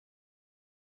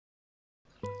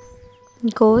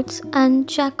Goats and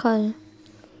Jackal.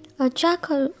 A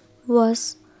jackal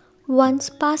was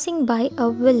once passing by a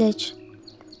village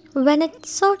when it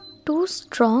saw two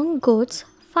strong goats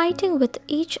fighting with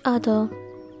each other.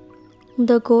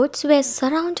 The goats were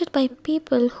surrounded by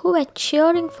people who were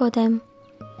cheering for them.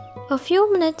 A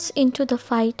few minutes into the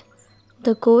fight,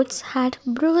 the goats had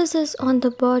bruises on the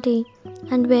body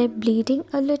and were bleeding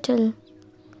a little.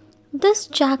 This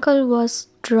jackal was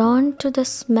drawn to the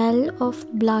smell of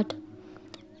blood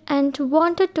and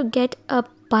wanted to get a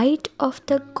bite of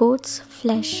the goat's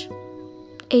flesh.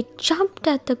 It jumped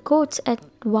at the goats at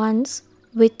once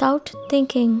without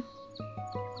thinking.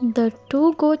 The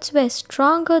two goats were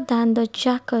stronger than the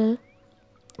jackal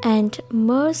and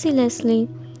mercilessly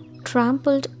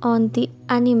trampled on the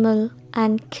animal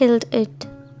and killed it.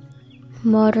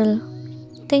 Moral: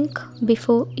 think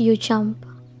before you jump.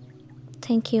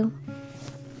 Thank you.